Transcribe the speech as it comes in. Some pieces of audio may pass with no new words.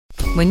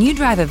When you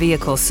drive a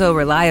vehicle so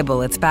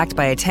reliable it's backed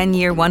by a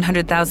 10-year,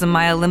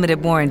 100,000-mile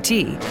limited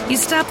warranty, you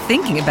stop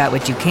thinking about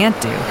what you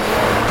can't do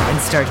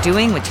and start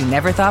doing what you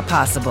never thought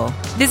possible.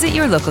 Visit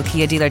your local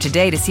Kia dealer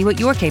today to see what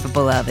you're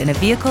capable of in a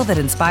vehicle that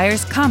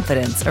inspires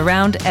confidence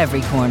around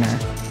every corner.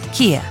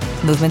 Kia,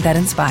 movement that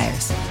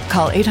inspires.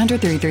 Call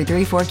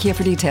 800-333-4KIA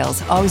for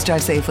details. Always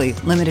drive safely.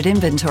 Limited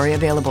inventory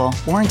available.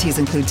 Warranties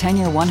include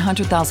 10-year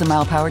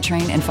 100,000-mile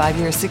powertrain and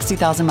 5-year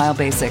 60,000-mile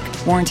basic.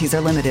 Warranties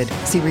are limited.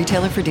 See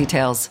retailer for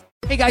details.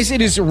 Hey guys, it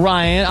is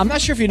Ryan. I'm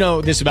not sure if you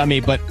know this about me,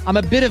 but I'm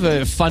a bit of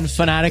a fun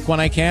fanatic when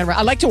I can.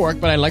 I like to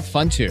work, but I like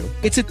fun too.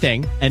 It's a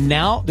thing. And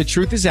now the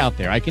truth is out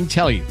there. I can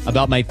tell you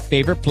about my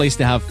favorite place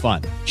to have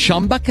fun.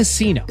 Chumba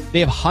Casino. They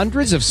have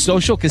hundreds of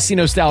social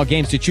casino style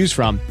games to choose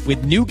from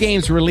with new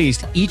games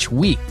released each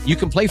week. You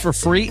can play for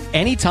free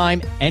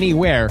anytime,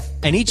 anywhere.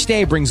 And each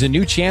day brings a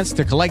new chance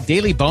to collect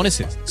daily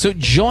bonuses. So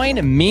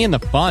join me in the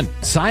fun.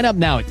 Sign up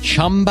now at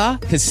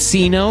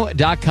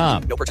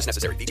ChumbaCasino.com. No purchase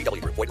necessary.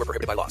 VGW Group. Void where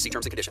prohibited by law. See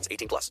terms and conditions.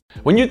 18+.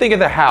 When you think of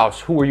the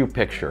house, who are you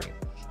picturing?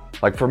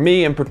 Like for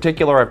me in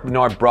particular, I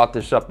know I've brought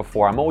this up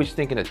before, I'm always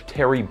thinking of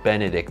Terry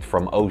Benedict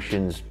from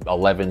Oceans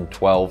 11,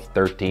 12,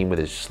 13 with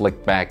his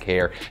slick back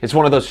hair. It's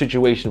one of those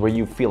situations where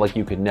you feel like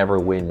you could never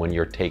win when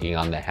you're taking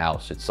on the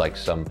house. It's like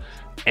some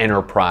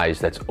enterprise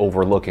that's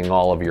overlooking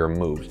all of your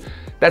moves.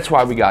 That's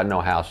why we got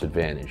No House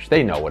Advantage.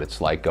 They know what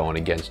it's like going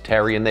against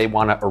Terry, and they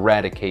want to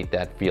eradicate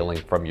that feeling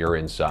from your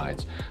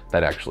insides.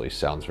 That actually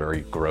sounds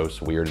very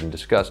gross, weird, and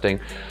disgusting.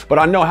 But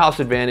on No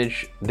House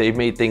Advantage, they've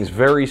made things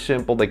very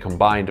simple. They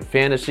combined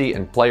fantasy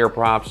and player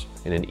props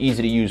in an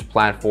easy-to-use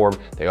platform.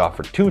 They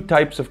offer 2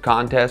 types of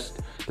contests.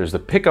 There's the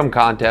Pick'em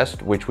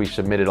contest, which we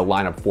submitted a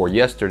lineup for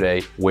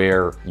yesterday,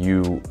 where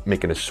you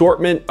make an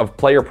assortment of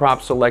player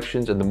prop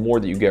selections, and the more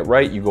that you get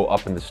right, you go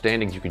up in the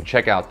standings. You can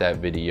check out that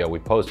video. We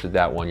posted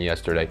that one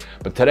yesterday.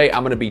 But today,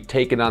 I'm going to be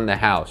taking on the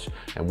house.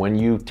 And when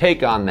you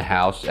take on the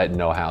house at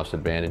No House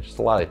Advantage, it's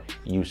a lot of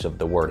use of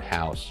the word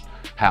house.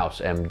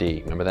 House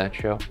MD. Remember that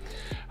show?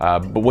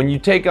 But when you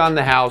take on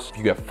the house, if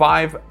you get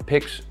 5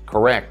 picks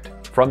correct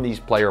from these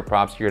player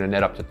props, you're going to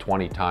net up to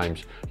 20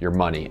 times your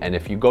money. And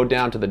if you go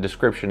down to the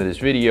description of this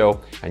video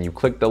and you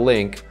click the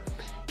link,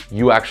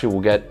 you actually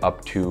will get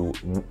up to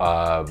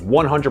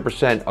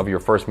 100% of your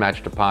first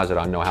match deposit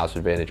on No House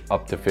Advantage,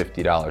 up to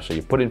 $50. So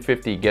you put in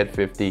 50, get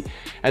 50,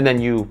 and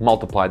then you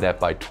multiply that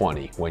by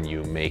 20 when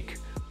you make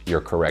your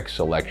correct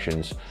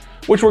selections,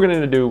 which we're going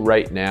to do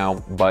right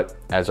now. But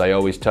as I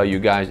always tell you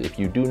guys, if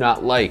you do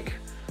not like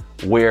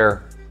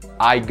where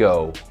I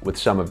go with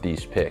some of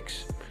these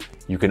picks,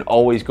 you can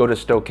always go to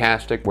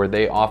Stokastic, where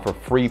they offer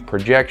free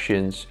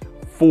projections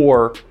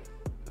for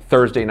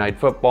Thursday Night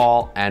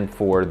Football and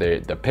for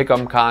the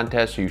Pick'em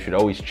contest. So you should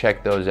always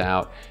check those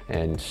out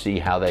and see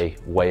how they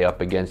weigh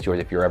up against yours.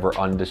 If you're ever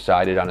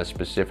undecided on a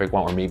specific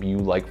one, or maybe you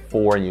like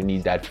 4 and you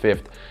need that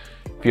 5th,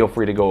 feel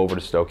free to go over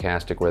to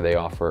Stokastic, where they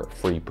offer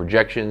free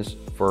projections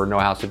for No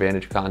House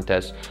Advantage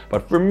contests.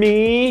 But for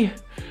me,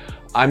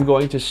 I'm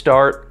going to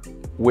start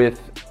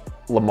with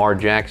Lamar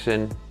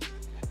Jackson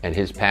and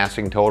his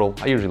passing total.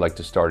 I usually like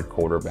to start at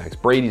quarterbacks.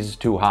 Brady's is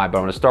too high, but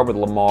I'm going to start with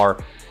Lamar.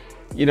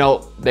 You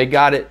know, they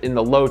got it in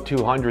the low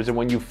 200s, and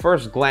when you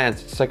first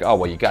glance, it's like, oh,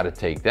 well, you got to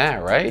take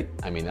that, right?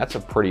 I mean, that's a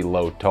pretty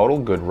low total,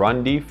 good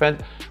run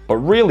defense. But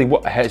really,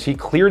 has he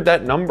cleared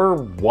that number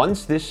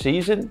once this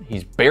season?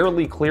 He's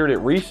barely cleared it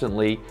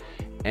recently,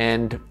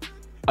 and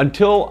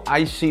until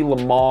I see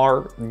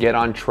Lamar get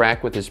on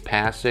track with his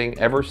passing,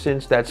 ever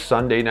since that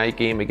Sunday night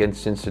game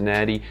against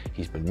Cincinnati,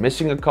 he's been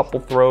missing a couple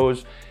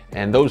throws,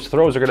 and those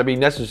throws are going to be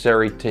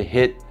necessary to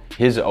hit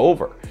his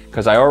over.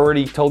 Because I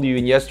already told you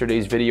in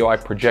yesterday's video, I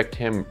project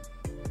him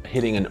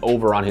hitting an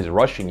over on his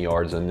rushing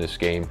yards in this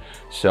game.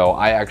 So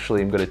I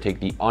actually am going to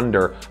take the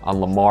under on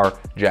Lamar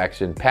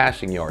Jackson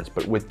passing yards.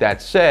 But with that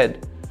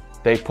said,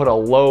 they put a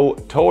low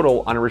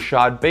total on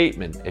Rashad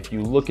Bateman. If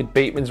you look at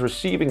Bateman's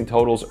receiving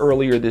totals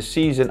earlier this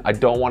season, I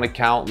don't want to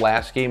count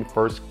last game,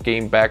 first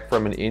game back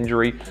from an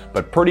injury,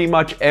 but pretty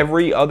much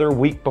every other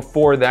week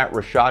before that,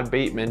 Rashad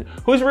Bateman,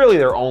 who's really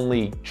their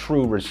only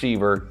true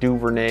receiver,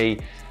 Duvernay,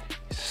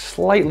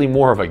 slightly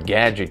more of a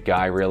gadget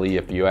guy, really,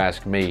 if you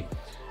ask me.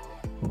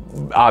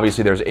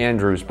 Obviously, there's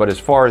Andrews, but as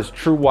far as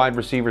true wide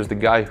receivers, the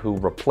guy who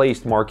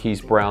replaced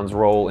Marquise Brown's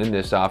role in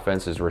this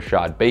offense is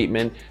Rashad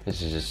Bateman.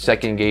 This is his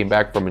second game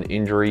back from an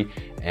injury,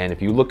 and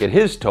if you look at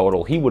his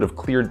total, he would have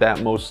cleared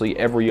that mostly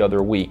every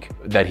other week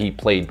that he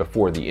played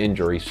before the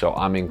injury, so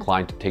I'm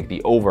inclined to take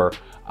the over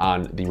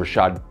on the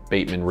Rashad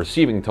Bateman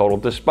receiving total,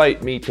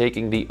 despite me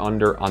taking the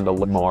under on the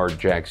Lamar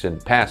Jackson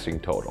passing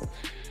total.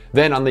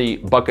 Then on the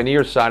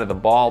Buccaneers side of the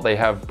ball, they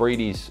have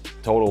Brady's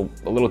total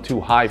a little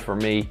too high for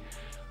me.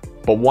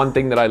 But one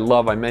thing that I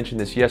love, I mentioned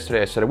this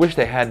yesterday, I said I wish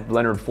they had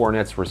Leonard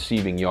Fournette's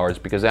receiving yards,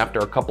 because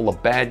after a couple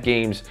of bad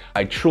games,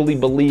 I truly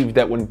believe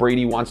that when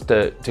Brady wants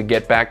to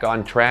get back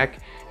on track,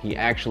 he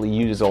actually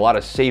uses a lot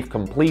of safe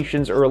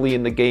completions early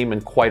in the game,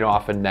 and quite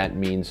often that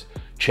means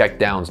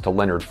checkdowns to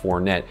Leonard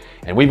Fournette.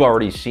 And we've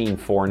already seen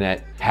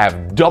Fournette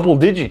have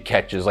double-digit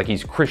catches like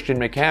he's Christian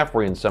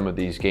McCaffrey in some of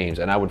these games.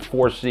 And I would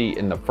foresee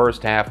in the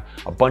first half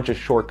a bunch of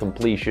short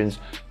completions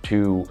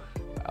to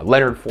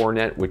Leonard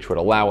Fournette, which would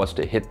allow us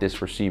to hit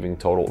this receiving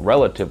total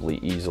relatively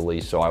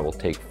easily. So I will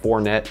take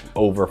Fournette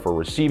over for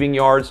receiving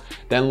yards.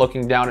 Then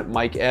looking down at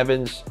Mike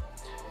Evans,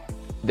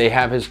 they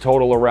have his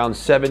total around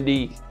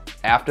 70.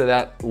 After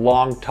that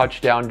long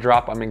touchdown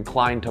drop, I'm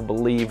inclined to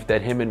believe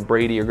that him and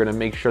Brady are going to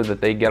make sure that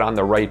they get on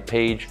the right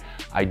page.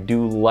 I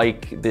do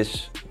like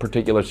this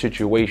particular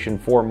situation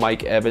for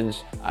Mike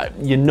Evans.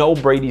 You know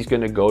Brady's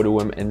going to go to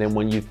him, and then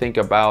when you think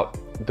about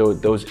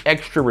those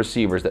extra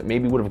receivers that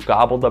maybe would have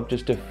gobbled up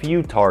just a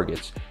few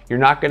targets, you're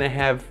not going to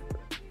have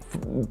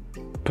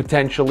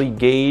potentially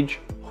Gage,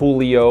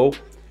 Julio,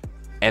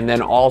 and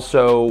then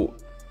also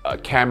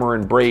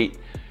Cameron Brate.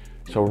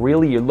 So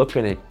really you're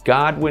looking at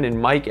Godwin and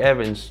Mike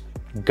Evans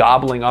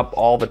gobbling up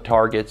all the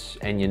targets,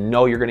 and you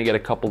know you're going to get a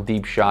couple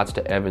deep shots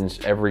to Evans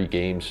every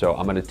game. So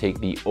I'm going to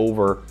take the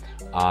over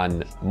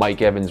on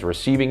Mike Evans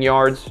receiving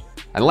yards.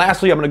 And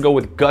lastly, I'm going to go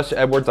with Gus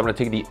Edwards. I'm going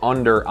to take the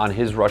under on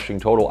his rushing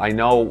total. I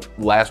know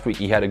last week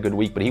he had a good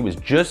week, but he was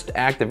just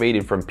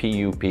activated from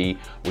PUP.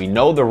 We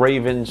know the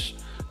Ravens,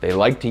 they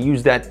like to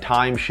use that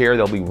timeshare.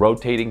 They'll be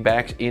rotating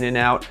backs in and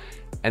out.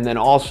 And then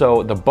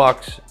also the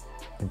Bucs,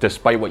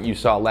 despite what you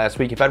saw last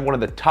week, have had one of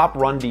the top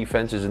run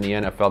defenses in the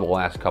NFL the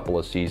last couple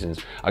of seasons.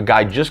 A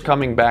guy just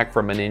coming back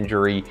from an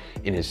injury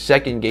in his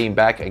second game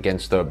back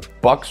against the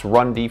Bucs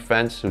run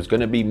defense who's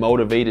going to be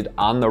motivated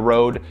on the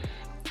road.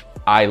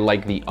 I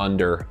like the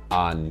under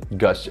on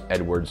Gus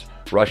Edwards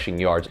rushing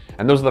yards.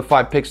 And those are the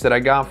 5 picks that I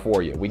got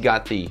for you. We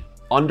got the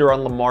under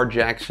on Lamar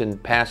Jackson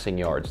passing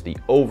yards, the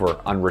over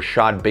on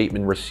Rashad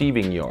Bateman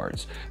receiving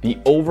yards, the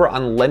over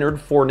on Leonard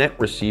Fournette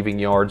receiving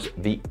yards,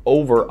 the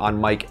over on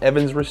Mike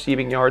Evans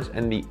receiving yards,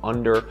 and the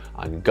under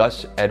on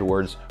Gus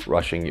Edwards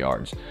rushing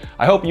yards.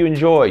 I hope you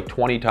enjoy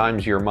 20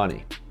 times your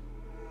money.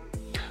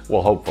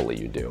 Well, hopefully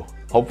you do.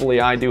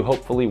 Hopefully I do.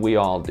 Hopefully we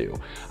all do.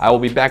 I will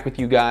be back with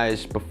you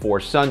guys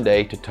before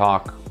Sunday to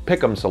talk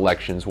pick'em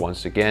selections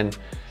once again.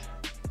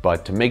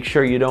 But to make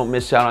sure you don't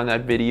miss out on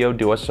that video,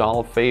 do us all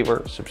a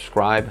favor,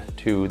 subscribe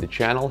to the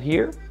channel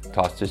here,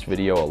 toss this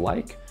video a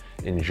like,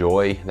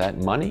 enjoy that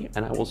money,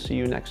 and I will see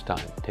you next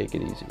time. Take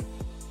it easy.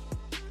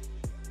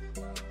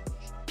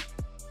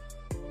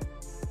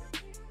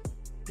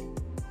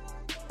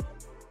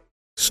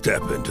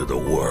 Step into the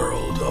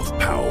world of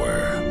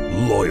power,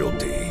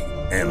 loyalty,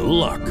 and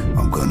luck.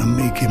 I'm gonna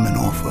make him an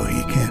offer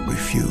he can't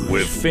refuse.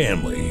 With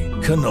family,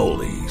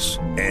 cannolis,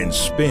 and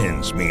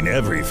spins mean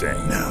everything.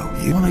 Now,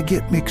 you wanna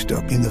get mixed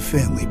up in the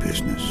family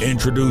business.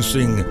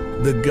 Introducing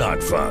The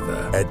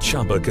Godfather at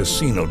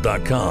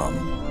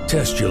ChumbaCasino.com.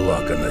 Test your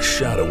luck in the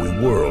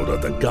shadowy world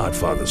of The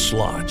Godfather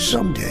slot.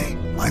 Someday,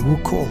 I will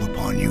call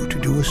upon you to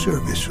do a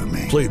service for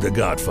me. Play The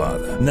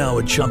Godfather now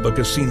at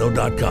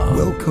ChumbaCasino.com.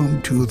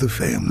 Welcome to the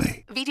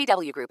family.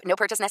 VGW Group. No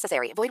purchase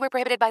necessary. Void where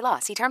prohibited by law.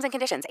 See terms and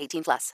conditions. 18+.